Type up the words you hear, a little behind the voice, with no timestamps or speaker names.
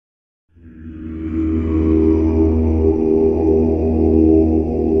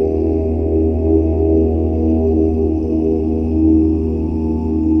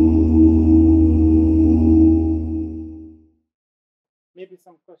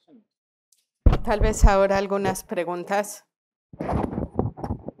Tal vez ahora algunas preguntas.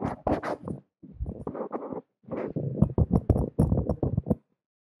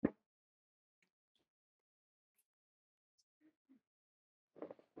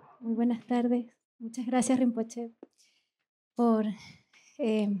 Muy buenas tardes. Muchas gracias, Rinpoche, por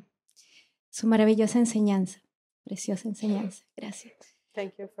su maravillosa enseñanza, preciosa enseñanza. Gracias.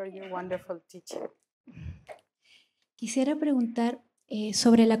 Thank you for your wonderful teaching. Quisiera preguntar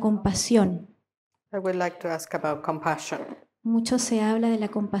sobre la compasión. I would like to ask about compassion. Mucho se habla de la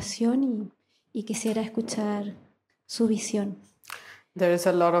compasión y quisiera escuchar su visión. There is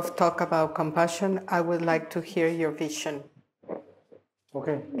a lot of talk about compassion. I would like to hear your vision.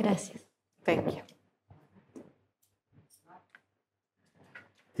 Okay. Gracias. Thank you.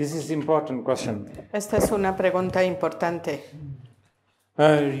 This is important question. Esta es una pregunta importante.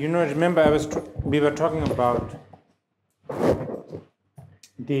 Remember we were talking about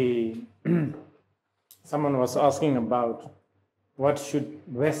someone was asking about what should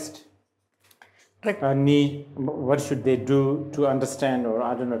West need, what should they do to understand, or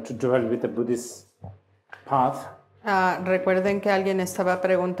I don't know, to dwell with the Buddhist path. Recuerden que alguien estaba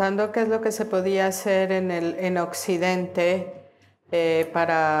preguntando qué es lo que se podía hacer en Occidente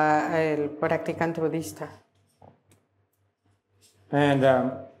para el practicante budista. And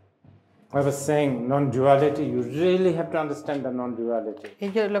I was saying non-duality, you really have to understand the non-duality.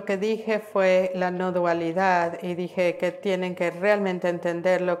 Y yo lo que dije fue la no dualidad y dije que tienen que realmente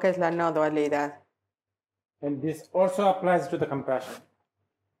entender lo que es la no dualidad. And this also applies to the compassion.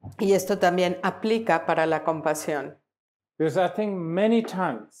 Y esto también aplica para la compasión. Because I think many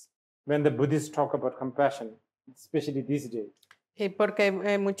times when the Buddhists talk about compassion, especially these days, Y porque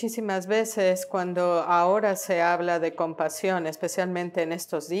muchísimas veces cuando ahora se habla de compasión, especialmente en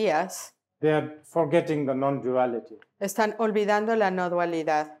estos días, they are forgetting the non-duality. están olvidando la no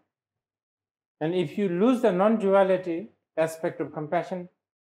dualidad. And if you lose the non-duality aspect of compassion,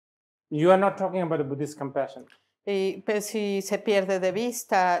 you are not talking about the Buddhist compassion. Y pues, si se pierde de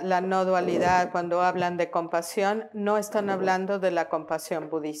vista la no dualidad cuando hablan de compasión, no están hablando de la compasión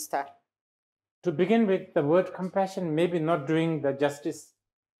budista. To begin with, the word compassion maybe not doing the justice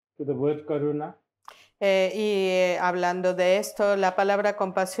to the word karuna. Hablando de esto, la palabra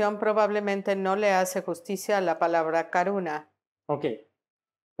compasión probablemente no le hace justicia a la palabra karuna. Okay.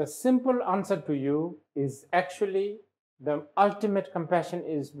 The simple answer to you is actually the ultimate compassion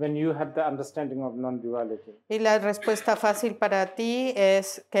is when you have the understanding of non-duality. Y la respuesta fácil para ti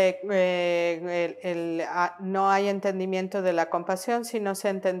es que no hay entendimiento de la compasión si no se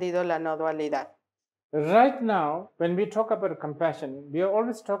ha entendido la no dualidad. Right now, when we talk about compassion, we are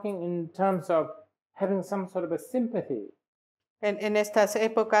always talking in terms of having some sort of a sympathy. En estas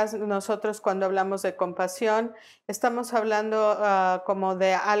épocas, nosotros cuando hablamos de compasión, estamos hablando como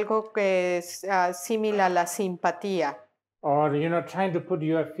de algo que es similar a la simpatía. Or, trying to put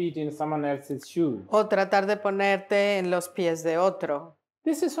your feet in someone else's shoes. O tratar de ponerte en los pies de otro.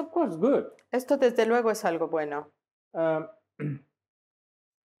 This is, of course, good. Esto, desde luego, es algo bueno.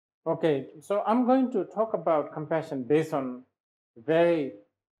 Okay, so I'm going to talk about compassion based on very,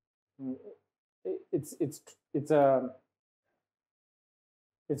 it's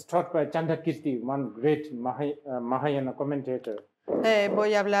taught by Chandrakirti, one great Mahayana commentator.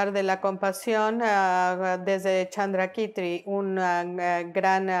 Voy a hablar de la compasión desde Chandrakirti, un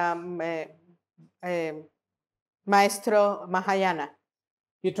gran maestro Mahayana.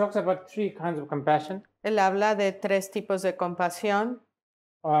 He talks about 3 kinds of compassion. Él habla de 3 tipos de compasión.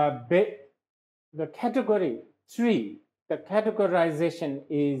 The category 3, the categorization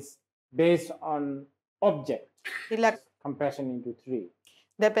is based on object. Y la compassion into 3.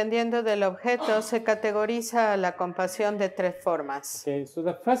 Dependiendo del objeto, se categoriza la compasión de 3 formas. Okay, so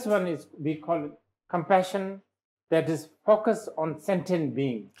the first one is, we call it compassion that is focused on sentient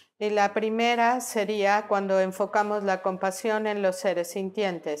beings. Y la primera sería cuando enfocamos la compasión en los seres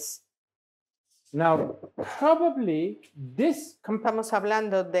sintientes. Now, probably this Estamos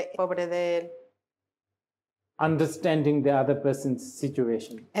hablando de pobre de él. Understanding the other person's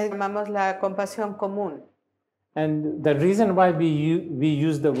situation. Llamamos la compasión común. And the reason why we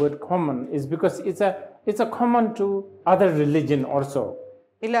use the word common is because it's a common to other religion also.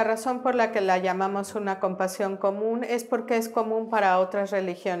 Y la razón por la que la llamamos una compasión común es porque es común para otras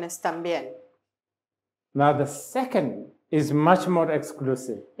religiones también. Now the second is much more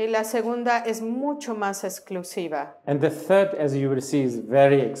exclusive. Y la segunda es mucho más exclusiva. And the third, as you will see, is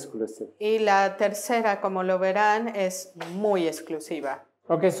very exclusive. Y la tercera, como lo verán, es muy exclusiva.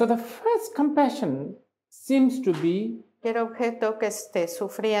 Okay, so the first compassion seems to be el objeto que esté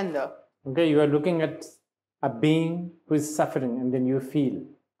sufriendo. Okay, you are looking at a being who is suffering and then you feel.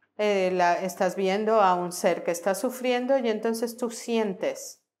 estás viendo a un ser que está sufriendo y entonces tú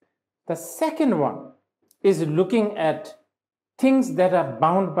sientes. The second one is looking at things that are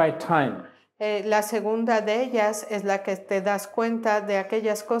bound by time. La segunda de ellas es la que te das cuenta de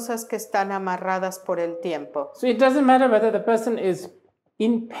aquellas cosas que están amarradas por el tiempo. So it doesn't matter whether the person is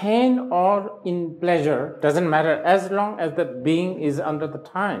in pain or in pleasure, doesn't matter, as long as the being is under the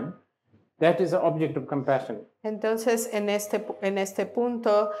time, that is the object of compassion. Entonces, en este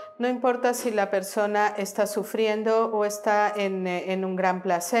punto, no importa si la persona está sufriendo o está en un gran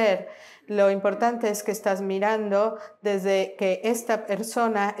placer, lo importante es que estás mirando desde que esta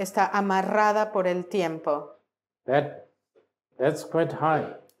persona está amarrada por el tiempo. That's quite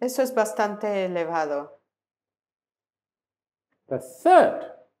high. Eso es bastante elevado. The third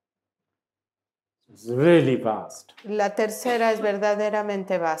is really vast. La tercera es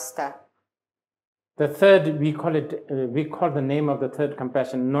verdaderamente vasta. The third, we call the name of the third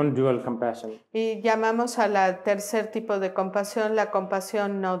compassion non-dual compassion. Y llamamos a la tercer tipo de compasión la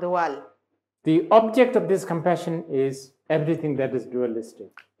compasión no dual. The object of this compassion is everything that is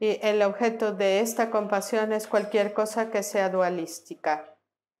dualistic. Y el objeto de esta compasión es cualquier cosa que sea dualística.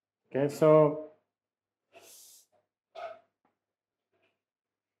 Okay, so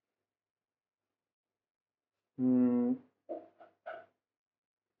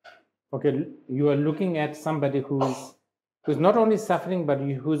okay, you are looking at somebody who's not only suffering but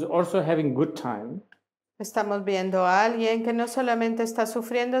who's also having good time. Estamos viendo a alguien que no solamente está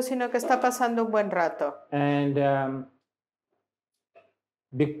sufriendo, sino que está pasando un buen rato. And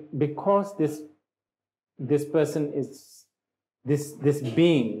because this person is this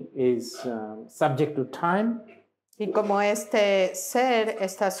being is subject to time. Y como este ser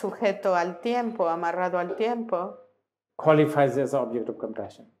está sujeto al tiempo, amarrado al tiempo, Qualifies as object of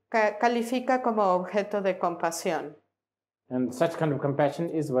compassion. Califica como objeto de compasión. And such kind of compassion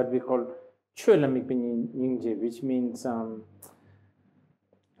is what we call cholamik yingje, which means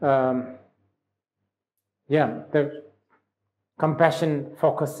the compassion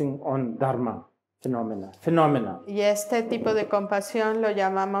focusing on dharma phenomena. Y este tipo de compasión lo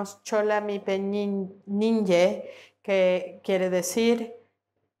llamamos chola mipe ninje, que quiere decir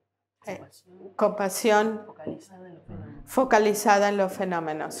compasión focalizada en los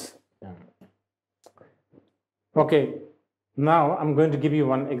fenómenos. Okay, now I'm going to give you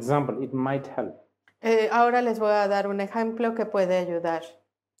one example. It might help. Ahora les voy a dar un ejemplo que puede ayudar.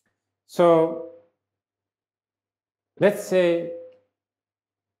 So, let's say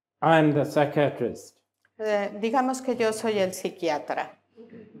I'm the psychiatrist. Digamos que yo soy el psiquiatra.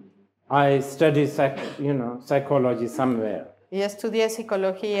 I study psychology somewhere. Y estudié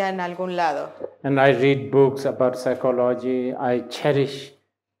psicología en algún lado. And I read books about psychology. I cherish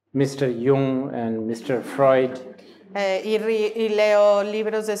Mr. Jung and Mr. Freud. Y leo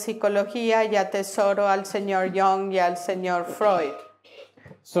libros de psicología y atesoro al señor Jung y al señor Freud.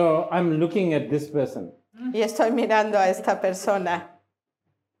 So I'm looking at this person. Y estoy mirando a esta persona.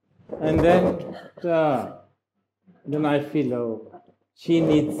 And then I feel, oh, she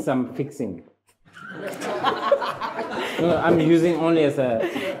needs some fixing. I'm using only as a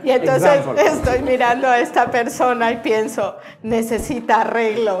Y entonces example. estoy mirando a esta persona y pienso, necesita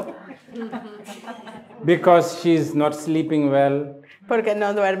arreglo. Because she's not sleeping well. Porque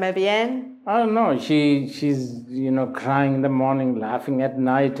no duerme bien. I don't know. She's crying in the morning, laughing at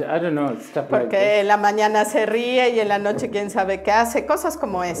night. I don't know, stuff like Porque that. en la mañana se ríe y en la noche quién sabe qué hace. Cosas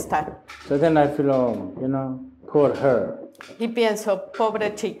como esta. So then I feel, oh, poor her. Y pienso,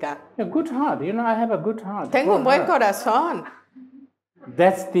 pobre chica. A good heart. I have a good heart. Tengo un Poor buen her. corazón.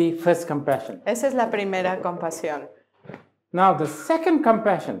 That's the first compassion. Esa es la primera compasión. Now the second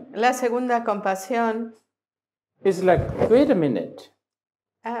compassion La segunda compasión, is like, wait a minute.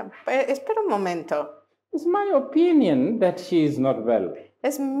 espera un momento. It's my opinion that she is not well.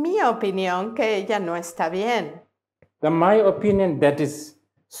 Es mi opinión que ella no está bien. My opinion that is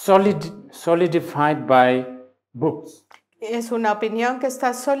solidified by books Es una opinión que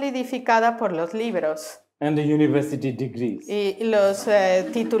está solidificada por los libros and the university degrees y los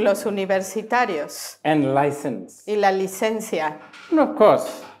títulos universitarios and license. y la licencia. And of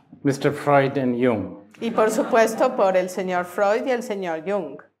course, Mr. Freud and Jung. Y por supuesto por el señor Freud y el señor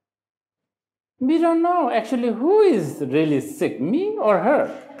Jung. We don't know actually who is really sick, me or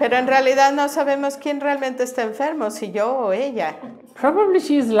her. Pero en realidad no sabemos quién realmente está enfermo, si yo o ella. Probably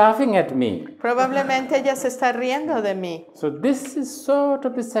she is laughing at me. Probablemente ella se está riendo de mí. So this is sort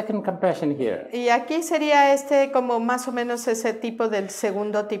of the second compassion here. Y aquí sería como más o menos ese tipo del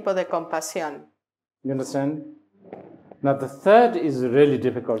segundo tipo de compasión. You understand? Now the third is really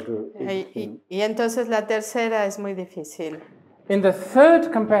difficult to. Y entonces la tercera es muy difícil. In the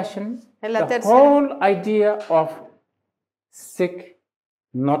third compassion, En la the tercera. whole idea of sick,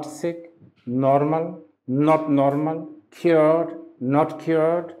 not sick, normal, not normal, cured, not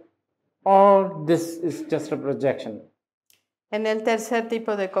cured, all this is just a projection. En el tercer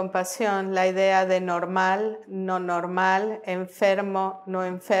tipo de compasión, la idea de normal, no normal, enfermo, no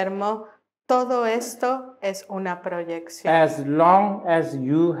enfermo, todo esto es una proyección. As long as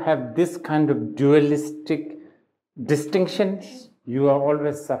you have this kind of dualistic distinctions, you are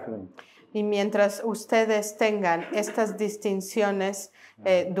always suffering. Y mientras ustedes tengan estas distinciones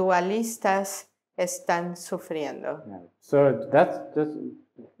dualistas, están sufriendo. Yeah. So that's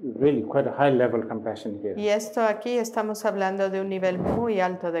really quite a high level compassion here. Y esto aquí estamos hablando de un nivel muy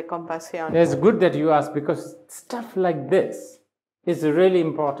alto de compasión. It's good that you ask because stuff like this is really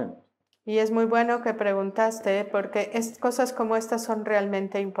important. Y es muy bueno que preguntaste porque cosas como estas son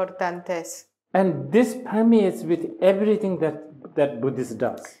realmente importantes. And this permeates with everything that Buddhist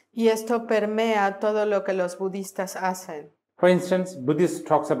does. Y esto permea todo lo que los budistas hacen. For instance, Buddhist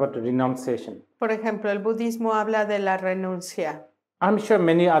talks about renunciation. Por ejemplo, el budismo habla de la renuncia. I'm sure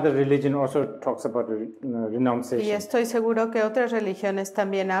many other religions also talks about Y renunciation. estoy seguro que otras religiones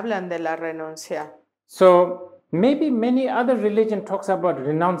también hablan de la renuncia. So maybe many other religion talks about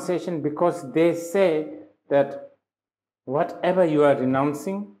renunciation because they say that whatever you are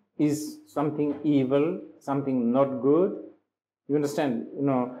renouncing is something evil, something not good. You understand?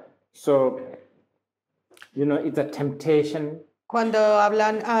 So it's a temptation.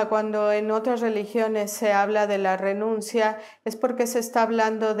 Cuando en otras religiones se habla de la renuncia, es porque se está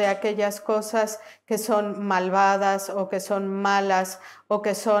hablando de aquellas cosas que son malvadas o que son malas o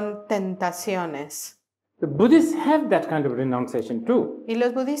que son tentaciones. The Buddhists have that kind of renunciation too. Y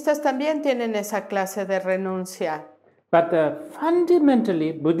los budistas también tienen esa clase de renuncia. But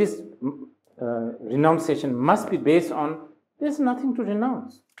fundamentally, Buddhist renunciation must be based on there's nothing to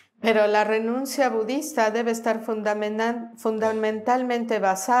renounce. Pero la renuncia budista debe estar fundamentalmente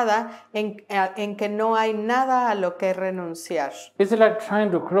basada en que no hay nada a lo que renunciar. It's like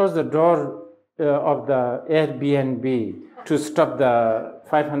trying to close the door of the Airbnb to stop the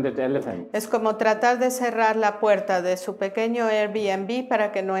 500 elephants. Es como tratar de cerrar la puerta de su pequeño Airbnb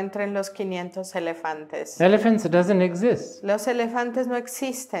para que no entren los 500 elefantes. Elephants doesn't exist. Los elefantes no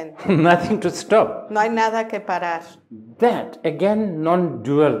existen. Nothing to stop. No hay nada que parar. That, again,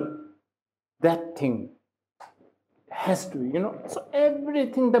 non-dual, that thing has to, so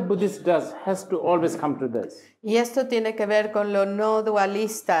everything the Buddhist does has to always come to this. Y esto tiene que ver con lo no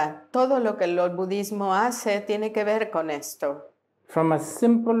dualista. Todo lo que el budismo hace tiene que ver con esto. From a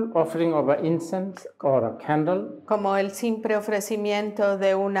simple offering of an incense or a candle, Como el simple ofrecimiento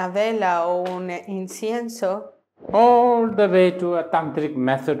de una vela o un incienso, all the way to a tantric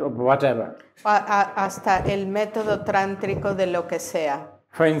method of whatever. hasta el método trántrico de lo que sea.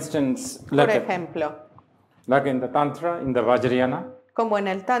 For instance, Por ejemplo, like in the Tantra, in the Vajrayana, como en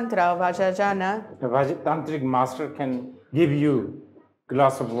el Tantra o Vajrayana, the tantric master can give you a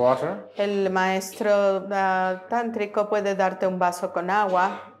glass of water el maestro tántrico puede darte un vaso con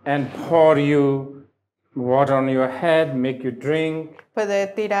agua, and pour you water on your head, make you drink,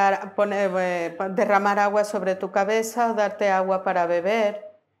 puede derramar agua sobre tu cabeza o darte agua para beber.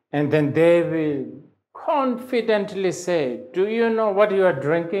 and then they will confidently say, do you know what you are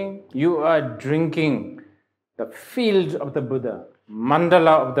drinking? You are drinking the field of the Buddha,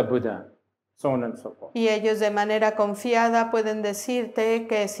 mandala of the Buddha, so on and so forth. Y ellos de manera confiada pueden decirte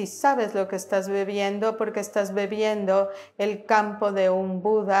que si sabes lo que estás bebiendo, porque estás bebiendo el campo de un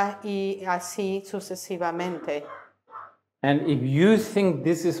Buda y así sucesivamente. And if you think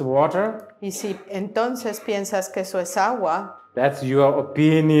this is water, Y si entonces piensas que eso es agua, that's your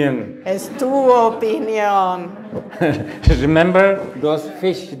opinion. es tu opinión. Remember, those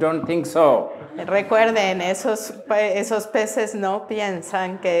fish don't think so. Recuerden, esos peces no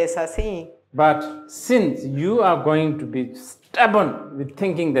piensan que es así. But since you are going to be stubborn with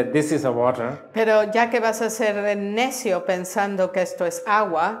thinking that this is a water, Pero ya que vas a ser necio pensando que esto es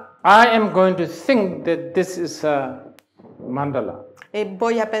agua, I am going to think that this is a mandala.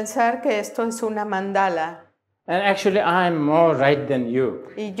 voy a pensar que esto es una mandala And actually, I am more right than you.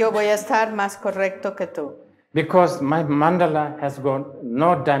 y yo voy a estar más correcto que tú. Because my mandala has got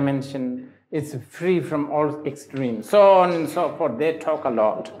no dimension, it's free from all extremes, so on and so forth. They talk a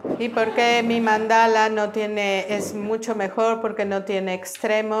lot. Y porque mi mandala es mucho mejor porque no tiene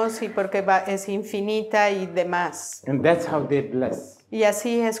extremos y porque es infinita y demás. And that's how they bless. Y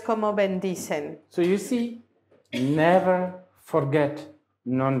así es como bendicen. So you see, never forget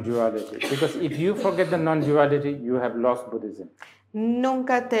non-duality. Because if you forget the non-duality, you have lost Buddhism.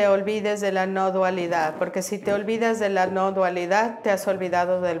 Nunca te olvides de la no dualidad, porque si te olvidas de la no dualidad, te has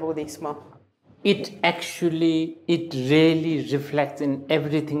olvidado del budismo. It really reflects in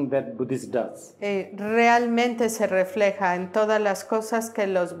everything that Buddhist does. Realmente se refleja en todas las cosas que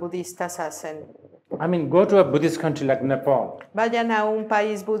los budistas hacen. I mean, go to a Buddhist country like Nepal. Vayan a un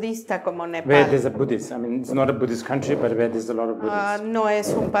país budista como Where Nepal. there's a Buddhist. I mean, it's not a Buddhist country, but where there's a lot of Buddhists. No es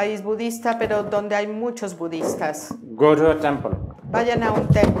un país budista, pero donde hay muchos budistas. Go to a temple. Vayan a un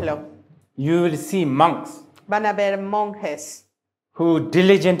templo. You will see monks Van a ver monjes who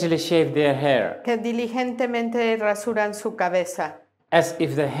diligently shave their hair, que diligentemente rasuran su cabeza, as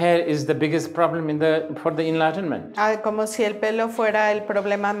if the hair is the biggest problem for the enlightenment. como si el pelo fuera el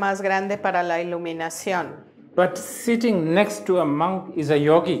problema más grande para la iluminación. But sitting next to a monk is a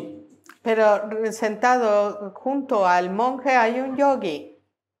yogi. Pero sentado junto al monje hay un yogi.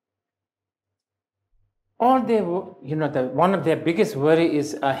 All they, one of their biggest worry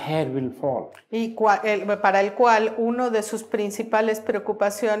is a hair will fall. Y para el cual uno de sus principales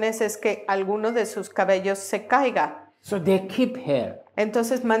preocupaciones es que alguno de sus cabellos se caiga. So they keep hair.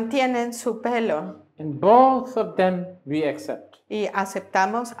 Entonces mantienen su pelo. And both of them we accept. Y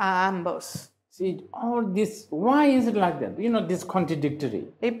aceptamos a ambos. See, all this, why is it like that? This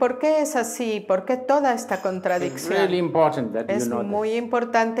contradictory. ¿Y por qué es así? ¿Por qué toda esta contradicción? It's really important that Es you know muy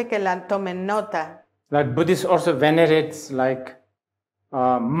importante que la tomen nota. Like Buddhists also venerates like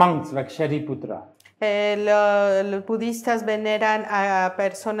monks like Shariputra. Los budistas veneran a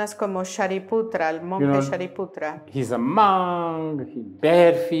personas como Shariputra, el monje Shariputra. He's a monk, he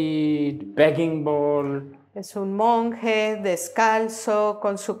bare feet, begging bowl. Es un monje descalzo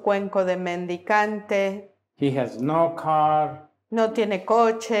con su cuenco de mendicante. He has no car. No tiene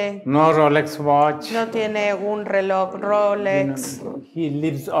coche. No Rolex watch. No tiene un reloj Rolex. He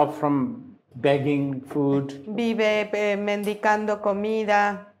lives off from begging food. Vive mendicando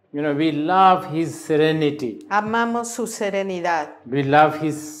comida. We love his serenity. Amamos su serenidad. We love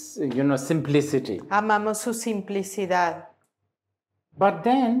his, simplicity. Amamos su simplicidad. But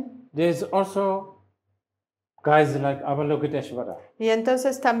then there's also guys like Avalokiteshvara. Y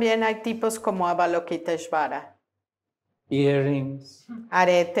entonces también hay tipos como Avalokiteshvara. Earrings.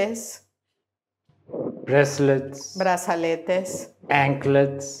 Aretes. Bracelets. Brazaletes.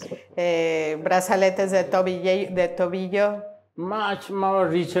 Anklets. Brazaletes de tobillo. Much more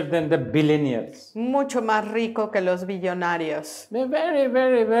richer than the billionaires. Mucho más rico que los billonarios. They're very,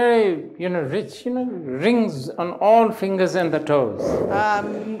 very, very, rich. Rings on all fingers and the toes.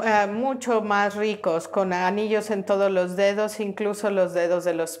 Mucho más ricos, con anillos en todos los dedos, incluso los dedos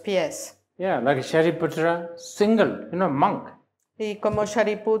de los pies. Yeah, like Shariputra, single, monk. Y como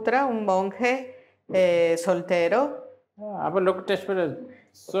Shariputra, un monje soltero. Avalokiteshvara,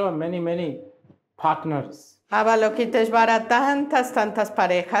 so many partners. Avalokiteshvara, tantas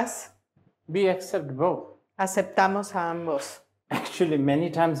parejas. We accept both. Aceptamos a ambos. Actually, many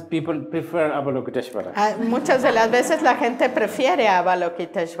times people prefer Avalokiteshvara. Muchas de las veces la gente prefiere a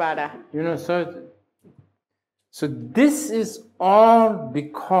Avalokiteshvara. So this is all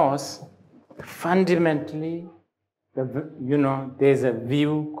because fundamentally, there's a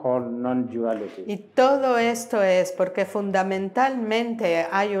view called non-duality. Y todo esto es porque fundamentalmente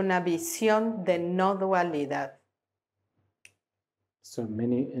hay una visión de no dualidad. So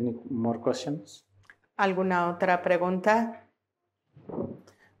any more questions? ¿Alguna otra pregunta?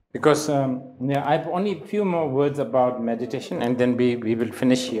 Because I've only a few more words about meditation, and then we will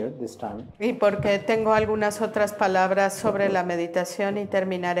finish here this time. Y porque tengo algunas otras palabras sobre la meditación y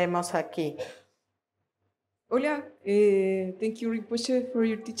terminaremos aquí. Hola, thank you Rinpoche for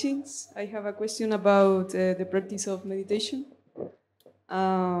your teachings. I have a question about the practice of meditation.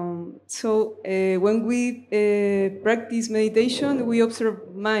 When we practice meditation, we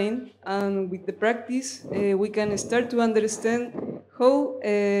observe mind, and with the practice, we can start to understand how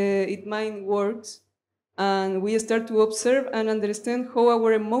mind works, and we start to observe and understand how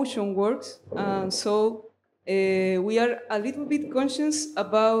our emotion works. We are a little bit conscious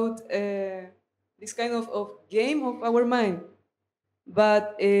about this kind of game of our mind.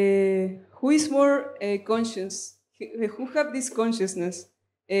 But who is more conscious? Who have this consciousness?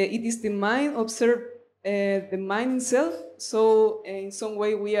 It is the mind, observe the mind itself. So in some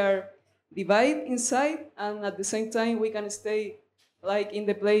way we are divided inside, and at the same time we can stay like in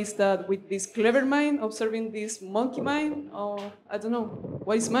the place that with this clever mind, observing this monkey mind, or I don't know,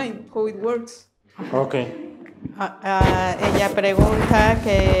 what is mind, how it works. Okay. Ella pregunta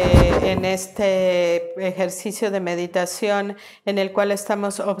que en este ejercicio de meditación en el cual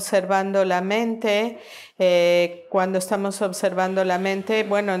estamos observando la mente, cuando estamos observando la mente,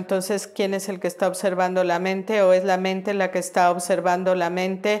 bueno, entonces, ¿quién es el que está observando la mente? ¿O es la mente la que está observando la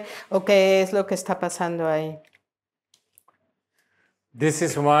mente? ¿O qué es lo que está pasando ahí? This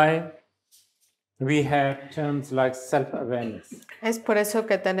is why we have terms like self-awareness. Es por eso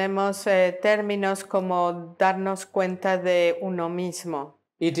que tenemos términos como darnos cuenta de uno mismo.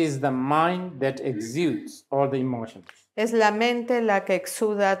 It is the mind that exudes all the emotions. Es la mente la que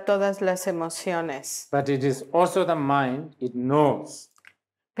exuda todas las emociones. But it is also the mind, it knows.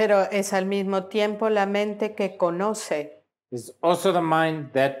 Pero es al mismo tiempo la mente que conoce. It's also the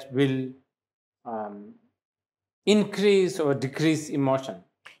mind that will increase or decrease emotion.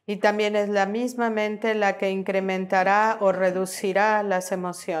 Y también es la misma mente la que incrementará o reducirá las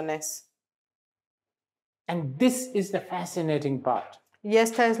emociones. And this is the fascinating part. Y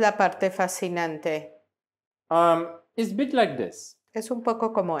esta es la parte fascinante. It's a bit like this. Es un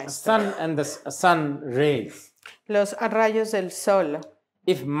poco como The esto. sun and the sun rays. Los rayos del sol.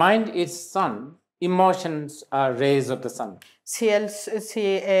 If mind is sun, emotions are rays of the sun. Si el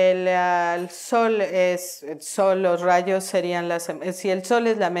sol es el sol, los rayos serían si el sol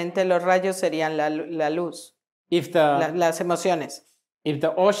es la mente, los rayos serían la luz, If las emociones. If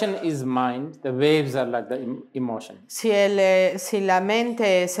the ocean is mind, the waves are like the emotion. Si la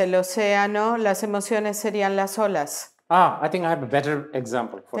mente es el océano, las emociones serían las olas. I think I have a better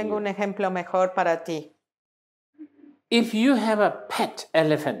example for Tengo you. un ejemplo mejor para ti. If you have a pet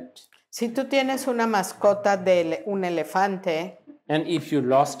elephant, Si tú tienes una mascota de un elefante, and if you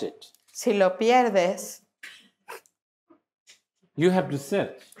lost it, si lo pierdes, you have to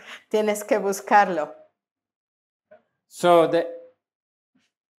search. tienes que buscarlo. So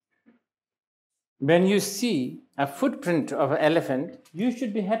when you see a footprint of an elephant, you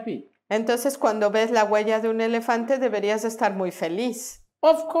should be happy. Entonces, cuando ves la huella de un elefante, deberías estar muy feliz.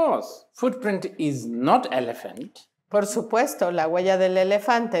 Of course, footprint is not elephant, Por supuesto, la huella del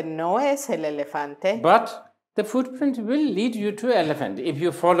elefante no es el elefante, but the footprint will lead you to elephant if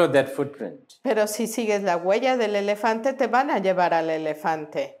you follow that footprint. pero si sigues la huella del elefante, te van a llevar al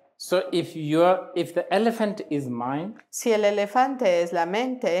elefante. So if the elephant is mind, Si el elefante es la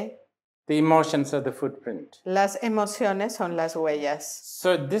mente, the emotions are the footprint. las emociones son las huellas.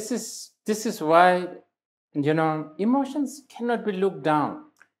 So this is why, emotions cannot be looked down.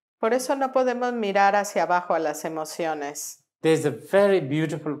 Por eso no podemos mirar hacia abajo a las emociones. There's a very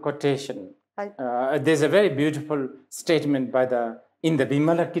beautiful quotation. There's a very beautiful statement in the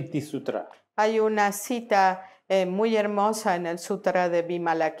Vimalakirti Sutra. Hay una cita muy hermosa en el Sutra de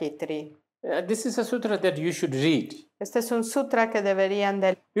Vimalakirti. This is a sutra that you should read. Este es un sutra que deberían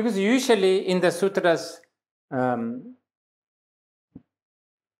de... Because usually in the sutras,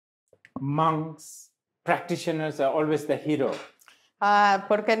 monks, practitioners are always the hero.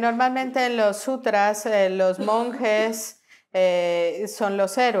 Porque normalmente en los sutras los monjes son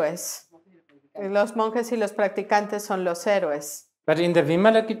los héroes. Los monjes y los practicantes son los héroes. But in the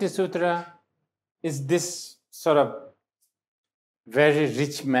Vimalakirti Sutra, is this sort of very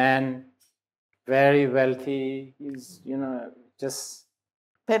rich man, very wealthy, he's, just...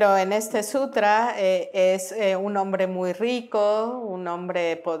 Pero en este sutra es un hombre muy rico, un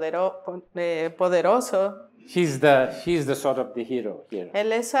hombre poderoso. He's the sort of the hero here.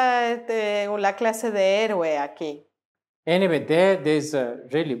 Él es la clase de héroe aquí. Anyway, there's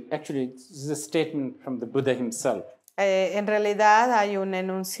actually, this is a statement from the Buddha himself. En realidad hay un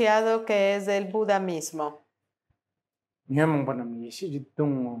enunciado que es del Buda mismo. How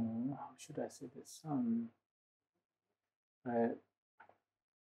should I say this?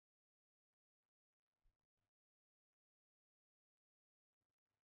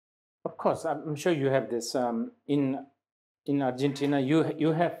 Of course, I'm sure you have this. In Argentina,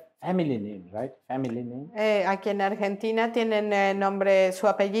 you have family name, right? Family name. Aquí en Argentina tienen nombre, su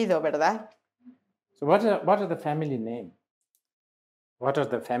apellido, ¿verdad? So what are the family name? What are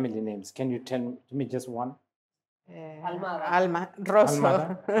the family names? Can you tell me just one?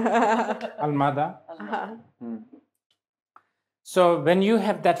 Rosso. Almada. So when you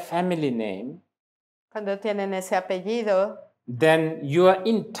have that family name, Cuando tienen ese apellido, then you are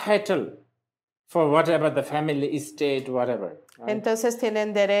entitled for whatever the family estate, whatever. Right? entonces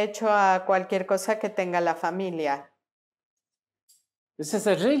tienen derecho a cualquier cosa que tenga la familia. This is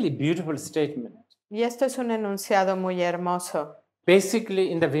a really beautiful statement. Y esto es un enunciado muy hermoso.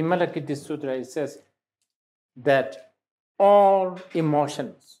 Basically, in the Vimalakirti Sutra, it says that all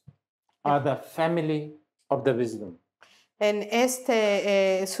emotions are the family of the wisdom. En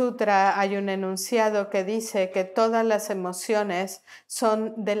este sutra hay un enunciado que dice que todas las emociones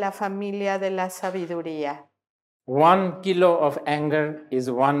son de la familia de la sabiduría. 1 kilo of anger is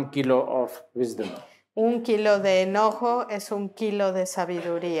 1 kilo of wisdom. 1 kilo de enojo es 1 kilo de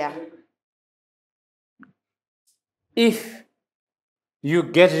sabiduría. If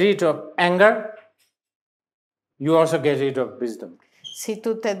you get rid of anger, you also get rid of wisdom. Si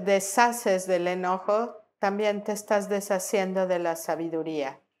tú te deshaces del enojo, también te estás deshaciendo de la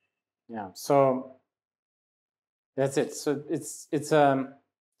sabiduría. Yeah, so that's it. So it's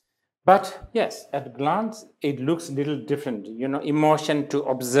but yes, at glance it looks a little different. You know, emotion to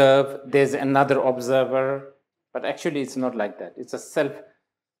observe. There's another observer, but actually it's not like that. It's a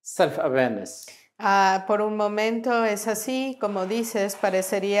self-awareness. Por un momento es así, como dices,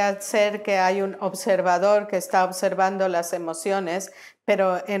 parecería ser que hay un observador que está observando las emociones,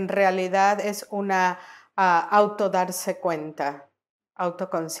 pero en realidad es una autodarse cuenta,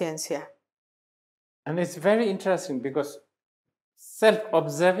 autoconciencia. And it's very interesting because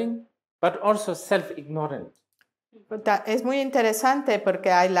self-observing, but also self-ignorant. Es muy interesante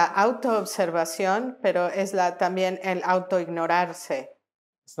porque hay la autoobservación, pero es también el autoignorarse.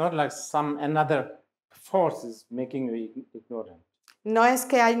 It's not like another force is making you ignorant. No es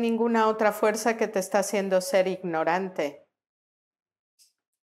que hay ninguna otra fuerza que te está haciendo ser ignorante.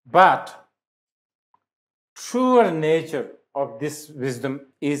 But truer nature of this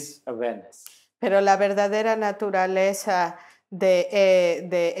wisdom is awareness. Pero la verdadera naturaleza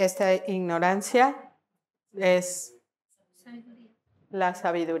de esta ignorancia es la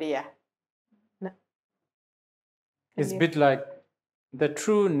sabiduría. No. It's a bit like the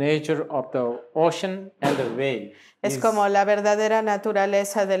true nature of the ocean and the wave. Es como la verdadera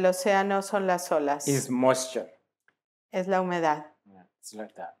naturaleza del océano son las olas. Is moisture. Es la humedad. Yeah, it's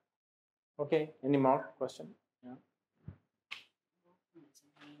like that. Okay, any more questions? Yeah.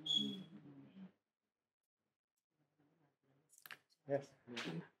 Yes.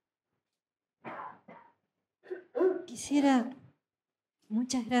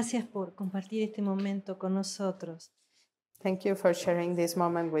 Muchas gracias por compartir este momento con nosotros. Thank you for sharing this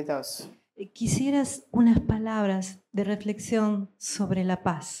moment with us. Quisieras unas palabras de reflexión sobre la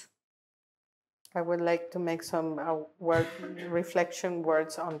paz. I would like to make some reflection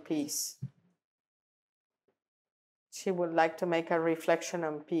words on peace. She would like to make a reflection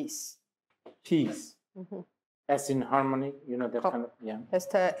on peace. Peace. As in harmony, you know, that kind of, yeah.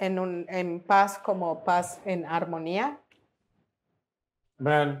 Está en paz como paz en armonía.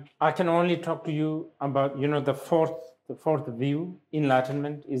 Well, I can only talk to you about, you know, the fourth view,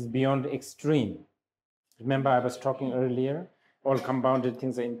 enlightenment is beyond extreme. Remember I was talking earlier, all compounded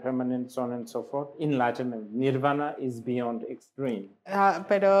things are impermanent, so on and so forth. Enlightenment, nirvana is beyond extreme.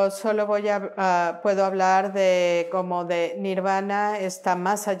 Pero solo puedo hablar de como de nirvana está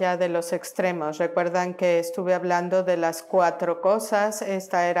más allá de los extremos. Recuerdan que estuve hablando de las 4 cosas,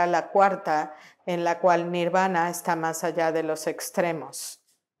 esta era la cuarta, en la cual nirvana está más allá de los extremos.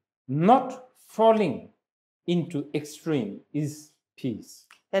 Not falling into extreme is peace.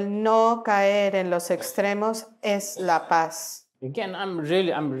 El no caer en los extremos es la paz. Again, I'm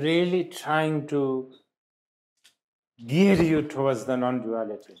really trying to gear you towards the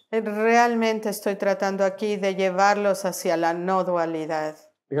non-duality. Realmente estoy tratando aquí de llevarlos hacia la no dualidad.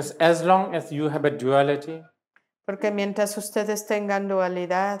 Because as long as you have a duality, porque mientras ustedes tengan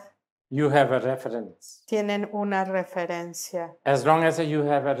dualidad, you have a reference. Tienen una referencia. As long as you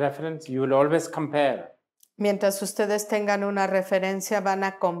have a reference, you will always compare. Mientras ustedes tengan una referencia, van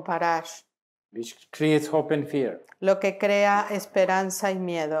a comparar. Which creates hope and fear. Lo que crea esperanza y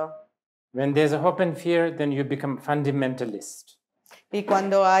miedo. When there's a hope and fear, then you become fundamentalist. Y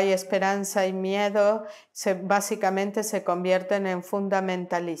cuando hay esperanza y miedo, básicamente se convierten en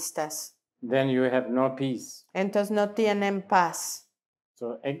fundamentalistas. Then you have no peace. Entonces no tienen paz.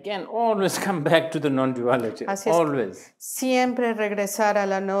 So again, always come back to the non-duality. Así es, always. Siempre regresar a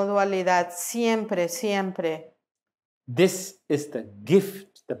la no dualidad. Siempre, siempre. This is the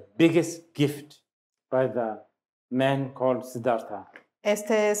gift, the biggest gift by the man called Siddhartha.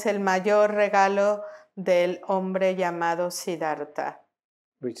 Este es el mayor regalo del hombre llamado Siddhartha.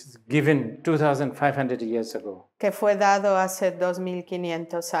 Which is given 2,500 years ago. Que fue dado hace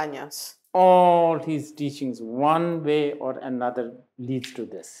 2500 años. All his teachings, one way or another, leads to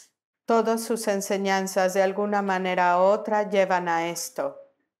this. Todas sus enseñanzas, de alguna manera u otra, llevan a esto.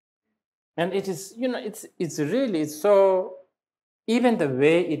 And it is, you know, it's really so, even the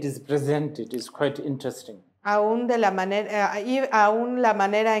way it is presented is quite interesting. Aún la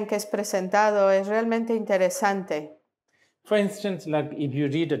manera en que es presentado es realmente interesante. For instance, like if you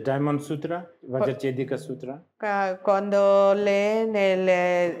read a Diamond Sutra, Vajrachedika Sutra, Cuando leen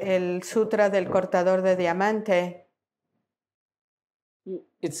el Sutra del Cortador de Diamante,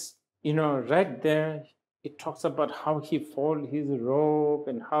 it's, right there, it talks about how he fold his robe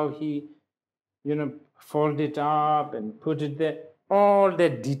and how he, fold it up and put it there, all the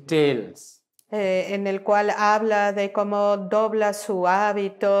details. en el cual habla de cómo dobla su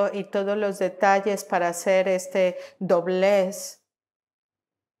hábito y todos los detalles para hacer este doblez.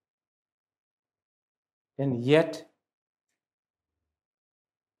 And yet,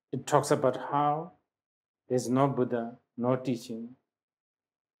 it talks about how there's no Buddha, no teaching,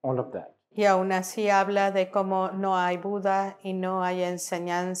 all of that. Y aún así habla de cómo no hay Buda y no hay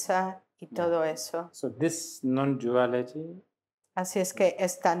enseñanza y todo eso. So this non-duality, Así es que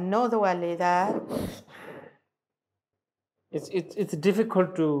esta no dualidad it's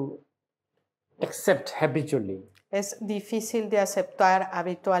difficult to accept habitually. es difícil de aceptar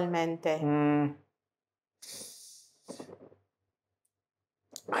habitualmente.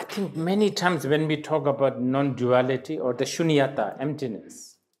 I think many times when we talk about non-duality or the shunyata,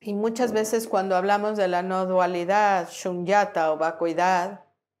 emptiness, Y muchas veces cuando hablamos de la no dualidad, shunyata o vacuidad,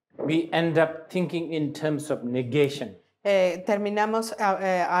 we end up thinking in terms of negation. terminamos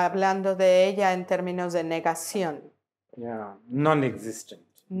hablando de ella en términos de negación, Yeah, non-existent.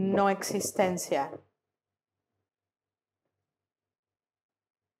 no existencia.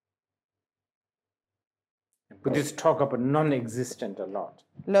 Buddhists talk about non-existent a lot.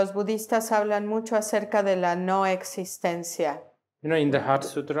 Los budistas hablan mucho acerca de la no existencia. In the Heart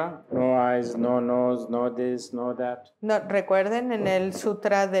Sutra, no eyes, no nose, no this, no that. No, recuerden en el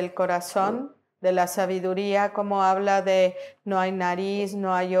Sutra del Corazón, de la sabiduría, cómo habla de no hay nariz,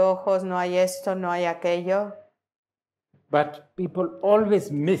 no hay ojos, no hay esto, no hay aquello. But people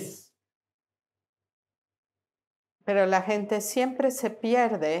always miss Pero la gente siempre se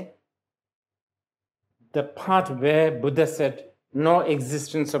pierde the part where Buddha said, no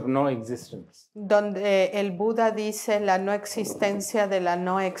existence of no existence. donde el Buda dice la no existencia de la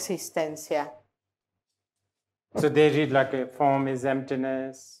no existencia. So they read like a form is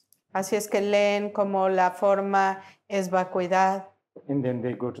emptiness, Así es que leen como la forma es vacuidad and then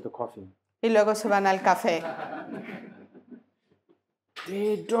they go to the coffee. y luego se van al café.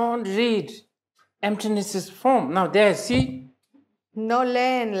 They don't read emptiness is form. Now there, see, No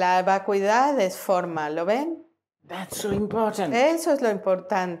leen la vacuidad es forma, ¿lo ven? that's so important. Eso es lo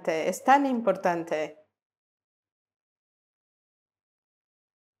importante, es tan importante.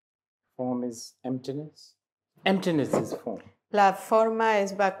 Form is emptiness. Emptiness is form. La forma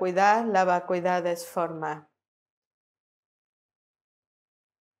es vacuidad, la vacuidad es forma.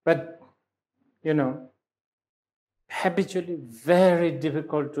 But, habitually very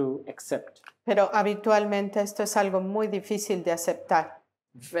difficult to accept. Pero habitualmente esto es algo muy difícil de aceptar,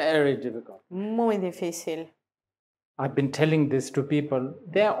 Very difficult. muy difícil. I've been telling this to people.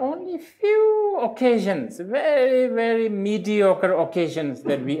 There are only few occasions, very, very mediocre occasions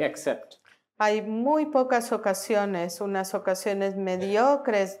that we accept. Hay muy pocas ocasiones, unas ocasiones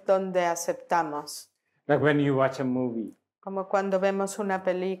mediocres donde aceptamos. Like when you watch a movie. Como cuando vemos una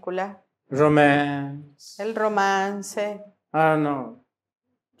película, Romance. el romance, I don't know.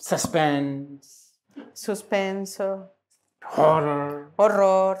 Suspense. suspenso, Horror.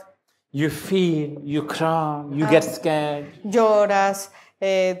 horror, You feel, you cry, you get scared. lloras,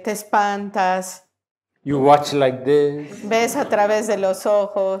 te espantas, You watch like this. ves a través de los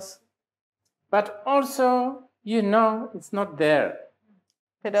ojos, But also, it's not there.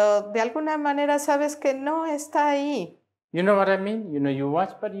 pero de alguna manera sabes que no está ahí. You know what I mean? You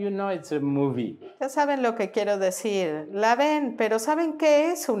watch, but it's a movie. Ya saben lo que quiero decir. La ven, pero saben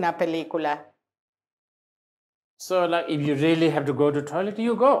que es una película. So, like, if you really have to go to toilet,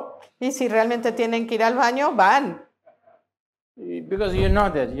 you go. Y si realmente tienen que ir al baño, van. Because you know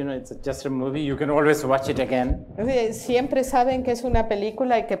that, it's just a movie. You can always watch it again. Siempre saben que es una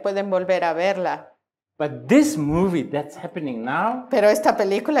película y que pueden volver a verla. But this movie that's happening now, Pero esta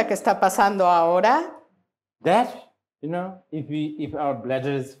película que está pasando ahora, that, if our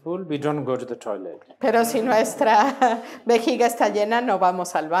bladder is full, we don't go to the toilet. pero si nuestra vejiga está llena, no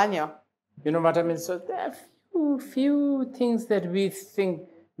vamos al baño. You know what I mean? So there are few things that we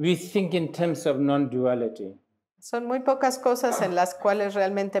think in terms of non-duality. Son muy pocas cosas en las cuales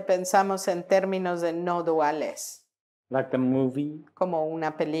realmente pensamos en términos de no duales. Like the movie, Como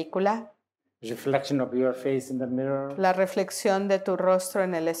una película, reflection of your face in the mirror la reflexión de tu rostro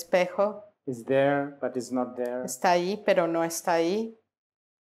en el espejo is there, but it's not there. está ahí, pero no está ahí.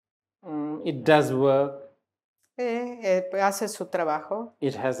 It does work. Hace su trabajo,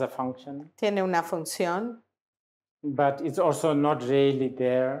 It has a function. tiene una función, but it's also not really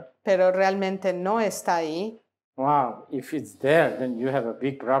there. pero realmente no está ahí. Wow, if it's there, then you have a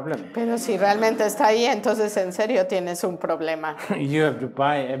big problem. Pero si realmente está ahí, entonces en serio tienes un problema. You have to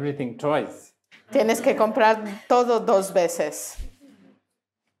buy everything twice. Tienes que comprar todo 2 veces.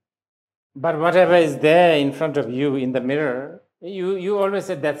 But whatever is there in front of you in the mirror, you always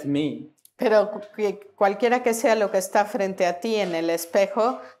say, that's me. Pero cualquiera que sea lo que está frente a ti en el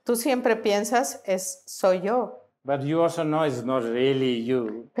espejo, tú siempre piensas, soy yo. But you also know it's not really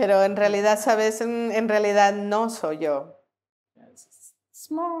you. Pero en realidad sabes, en realidad no soy yo.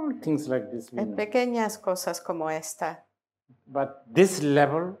 Small things like this. En pequeñas cosas como esta. But this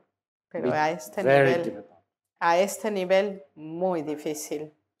level, pero a este nivel muy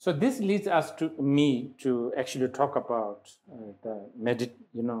difícil. So this leads us to me to actually talk about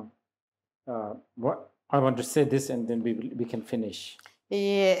what I want to say this, and then we can finish.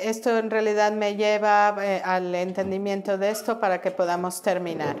 Y esto en realidad me lleva al entendimiento de esto para que podamos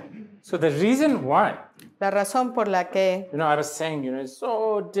terminar. So the reason why, la razón por la que, I was saying, it's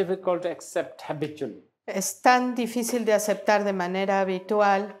so difficult to accept habitually. Es tan difícil de aceptar de manera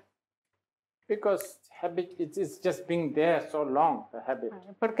habitual. Because habit, it's just being there so long, the habit.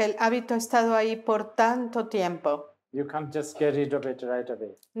 Porque el hábito ha estado ahí por tanto tiempo. You can't just get rid of it right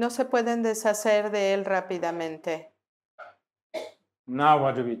away. No se pueden deshacer de él rápidamente. Now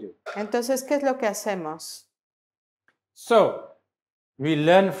what do we do? Entonces, ¿qué es lo que hacemos? So, we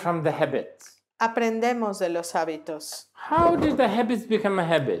learn from the habits. Aprendemos de los hábitos. How did the habits become a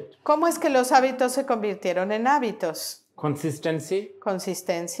habit? ¿Cómo es que los hábitos se convirtieron en hábitos? Consistency.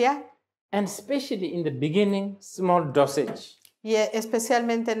 Consistencia. And especially in the beginning, small dosage. Y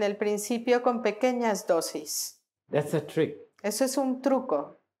especialmente en el principio con pequeñas dosis. That's a trick. Eso es un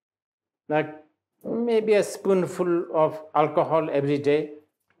truco. Like maybe a spoonful of alcohol every day.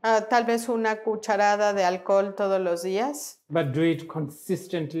 Tal vez una cucharada de alcohol todos los días. But do it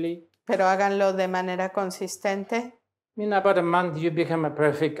consistently. Pero háganlo de manera consistente. In about a month you become a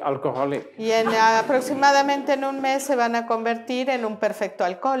perfect alcoholic. Y aproximadamente en un mes se van a convertir en un perfecto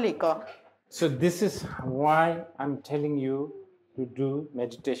alcohólico. So this is why I'm telling you to do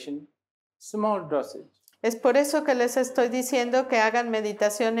meditation, small dosage. Es por eso que les estoy diciendo que hagan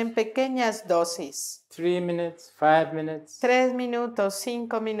meditación en pequeñas dosis. 3 minutes, 5 minutes. 3 minutos,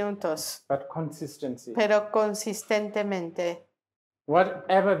 5 minutos. But consistency. Pero consistentemente.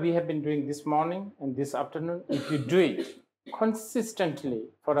 Whatever we have been doing this morning and this afternoon, if you do it consistently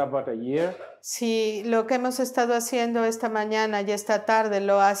for about a year. Si lo que hemos estado haciendo esta mañana y esta tarde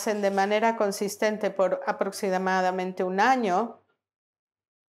lo hacen de manera consistente por aproximadamente un año.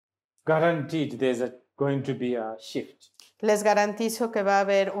 Guaranteed there's going to be a shift. Les garantizo que va a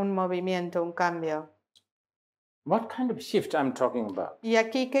haber un movimiento, un cambio. What kind of shift I'm talking about? ¿Y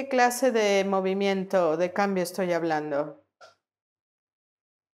aquí qué clase de movimiento, de cambio estoy hablando?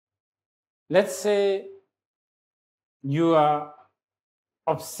 Let's say you are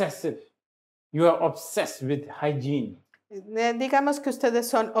obsessive. You are obsessed with hygiene. Digamos que ustedes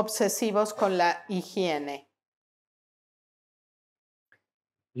son obsesivos con la higiene.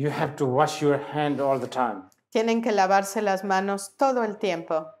 You have to wash your hand all the time. Tienen que lavarse las manos todo el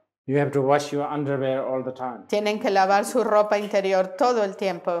tiempo. You have to wash your underwear all the time. Tienen que lavar su ropa interior todo el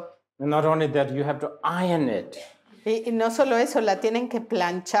tiempo. And not only that, you have to iron it. Y no solo eso, la tienen que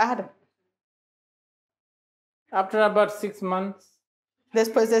planchar. After about 6 months,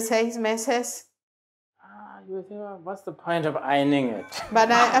 después de 6 meses, you think, what's the point of ironing it?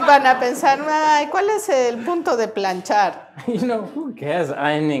 Van a pensar, ay, ¿cuál es el punto de planchar? Who cares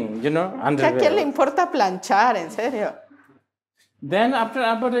ironing, ¿A underwear? quién le importa planchar, en serio? Then after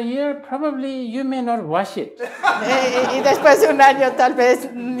about a year, probably you may not wash it. Y después de un año tal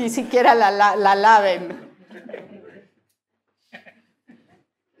vez ni siquiera la laven.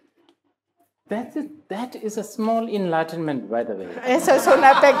 That is a small enlightenment, by the way. Eso es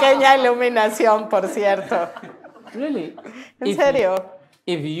una pequeña iluminación, por cierto. Really? En serio.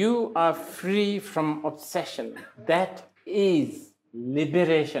 If you are free from obsession, that is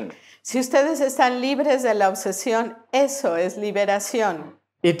liberation. Si ustedes están libres de la obsesión, eso es liberación.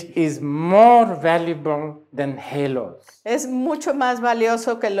 It is more valuable than halos. Es mucho más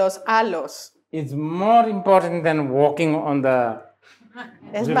valioso que los halos. It's more important than walking on the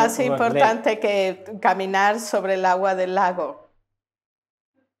Es más importante que caminar sobre el agua del lago.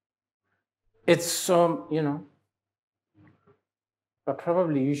 It's so, but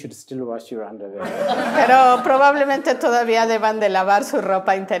probably you should still wash your underwear. Pero probablemente todavía deban de lavar su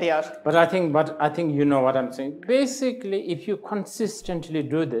ropa interior. But I think you know what I'm saying. Basically, if you consistently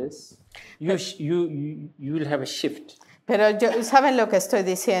do this, you will have a shift. Pero saben lo que estoy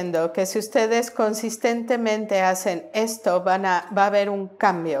diciendo, que si ustedes consistentemente hacen esto, va a haber un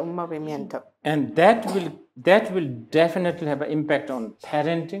cambio, un movimiento. And that will definitely have an impact on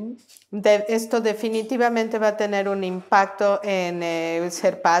parenting. Esto definitivamente va a tener un impacto en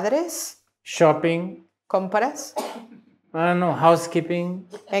ser padres, Shopping, compras, I don't know, housekeeping,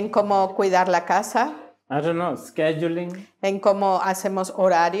 en cómo cuidar la casa, I don't know, scheduling, en cómo hacemos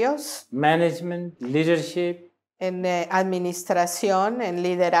horarios, management, leadership, en administración, en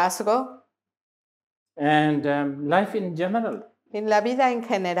liderazgo, and life in general. en la vida en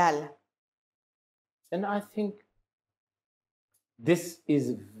general. And I think this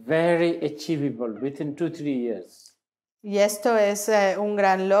is very achievable within 2-3 years. Y esto es un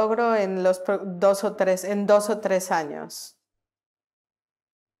gran logro en 2 o 3 años.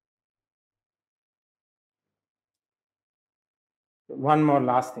 One more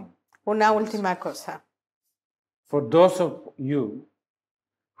last thing. Una última cosa. For those of you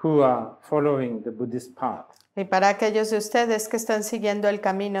who are following the Buddhist path, Y para aquellos de ustedes que están siguiendo el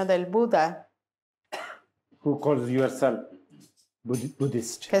camino del Buda, who calls yourself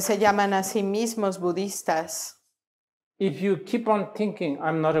Buddhist, que se llaman a sí mismos budistas, if you keep on thinking,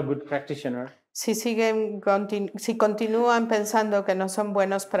 I'm not a good practitioner, si continúan pensando que no son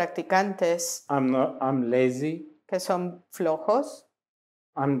buenos practicantes, I'm lazy, que son flojos,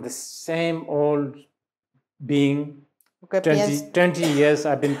 I'm the same old being, que, 20 years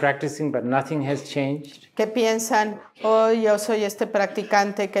I've been practicing but nothing has changed, que piensan, oh, yo soy este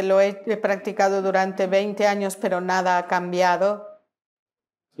practicante que lo he practicado durante 20 años pero nada ha cambiado.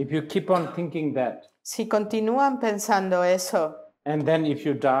 if you keep on thinking that, Si continúan pensando eso, and then if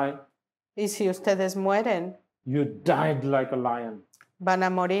you die, y si ustedes mueren, you died like a lion. van a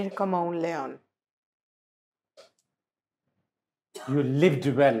morir como un león. You lived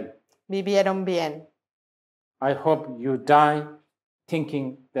well. Vivieron bien. I hope you die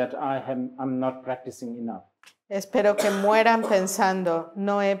thinking that I'm not practicing enough. Espero que mueran pensando,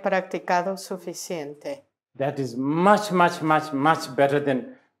 no he practicado suficiente. That is much, much, much, much better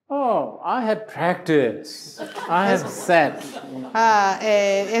than, oh, I have practiced, I have said.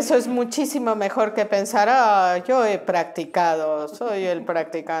 Eso es muchísimo mejor que pensar, yo he practicado, soy el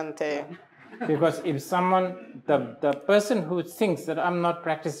practicante. Because if someone, the person who thinks that I'm not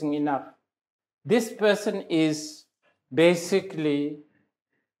practicing enough, this person is basically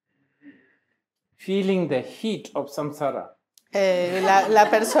feeling the heat of samsara. La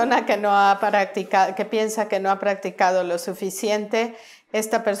persona que no ha practicado, que piensa que no ha practicado lo suficiente,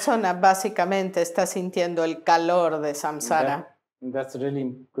 esta persona básicamente está sintiendo el calor de samsara. That's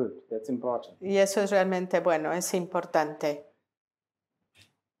really good. That's important. Y eso es realmente bueno, es importante.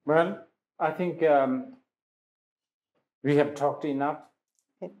 Well, I think we have talked enough.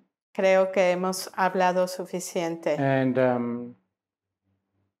 Creo que hemos hablado suficiente. And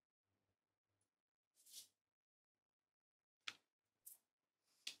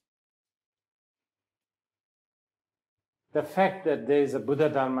the fact that there is a Buddha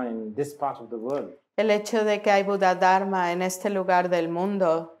Dharma in this part of the world, El hecho de que hay Buddha Dharma en este lugar del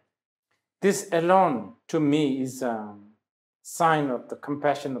mundo, this alone to me is a sign of the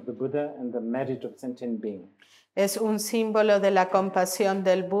compassion of the Buddha and the merit of sentient being. es un símbolo de la compasión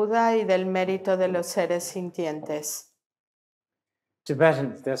del Buda y del mérito de los seres sintientes.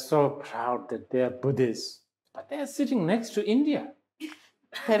 Tibetans, they're so proud that they are Buddhists, but they are sitting next to India.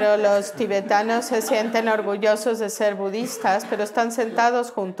 Pero los tibetanos se sienten orgullosos de ser budistas, pero están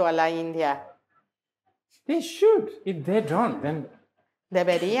sentados junto a la India. They should. If they don't, then.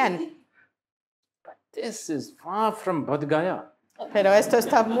 Deberían. But this is far from Bodh Gaya. Pero esto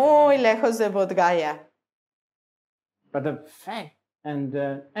está muy lejos de Bodh Gaya. But the fact, and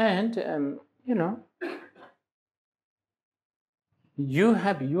you know, you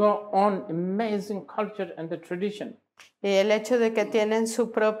have your own amazing culture and the tradition. Y el hecho de que tienen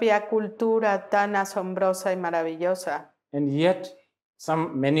su propia cultura tan asombrosa y maravillosa. And yet,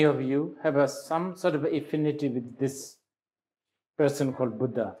 many of you have some sort of affinity with this person called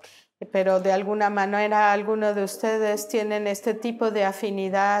Buddha. Pero de alguna manera algunos de ustedes tienen este tipo de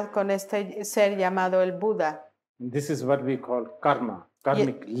afinidad con este ser llamado el Buda. This is what we call karma,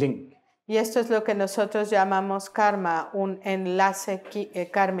 karmic link. Y esto es lo que nosotros llamamos karma, un enlace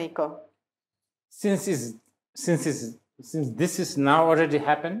kármico. Since this is now already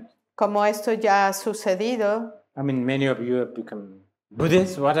happened, Como esto ya ha sucedido, I mean, many of you have become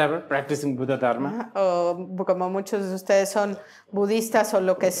Buddhists, whatever, practicing Buddha Dharma. o como muchos de ustedes son budistas o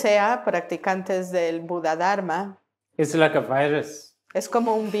lo que sea, practicantes del Buda Dharma, It's like a virus. es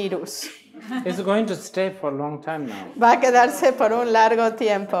como un virus. It's going to stay for a long time now. Va a quedarse por un largo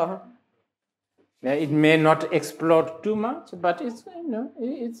tiempo. It may not explode too much, but it's, you know,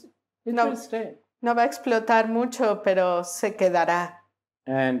 it will stay. No va a explotar mucho, pero se quedará.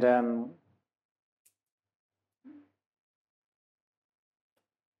 And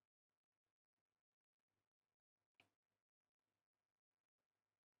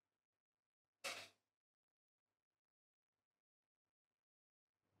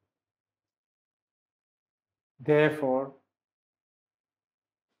therefore,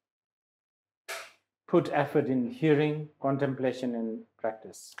 put effort in hearing, contemplation, and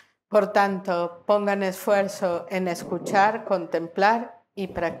practice. Por tanto, pongan esfuerzo en escuchar, contemplar y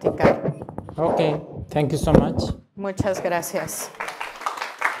practicar. Okay, thank you so much. Muchas gracias.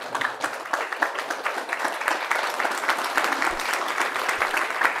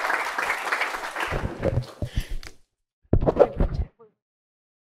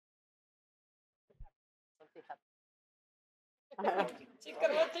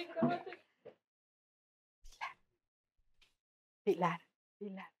 Pilar.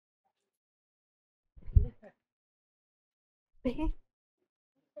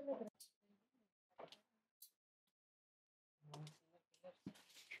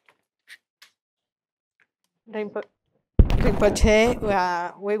 Rinpoche,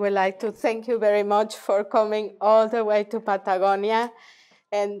 we would like to thank you very much for coming all the way to Patagonia,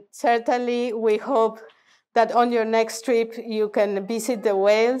 and certainly we hope that on your next trip you can visit the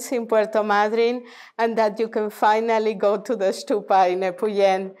whales in Puerto Madryn and that you can finally go to the stupa in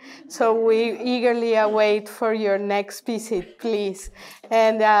Epuyén. So we eagerly await for your next visit, please.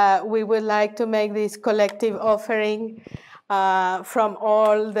 And we would like to make this collective offering from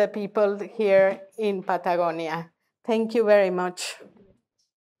all the people here in Patagonia. Thank you very much.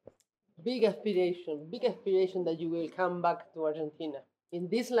 Big aspiration that you will come back to Argentina. In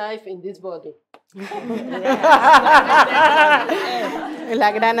this life, in this body.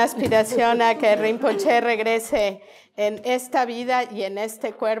 La gran aspiración a que Rinpoche regrese en esta vida y en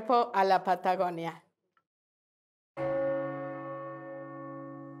este cuerpo a la Patagonia.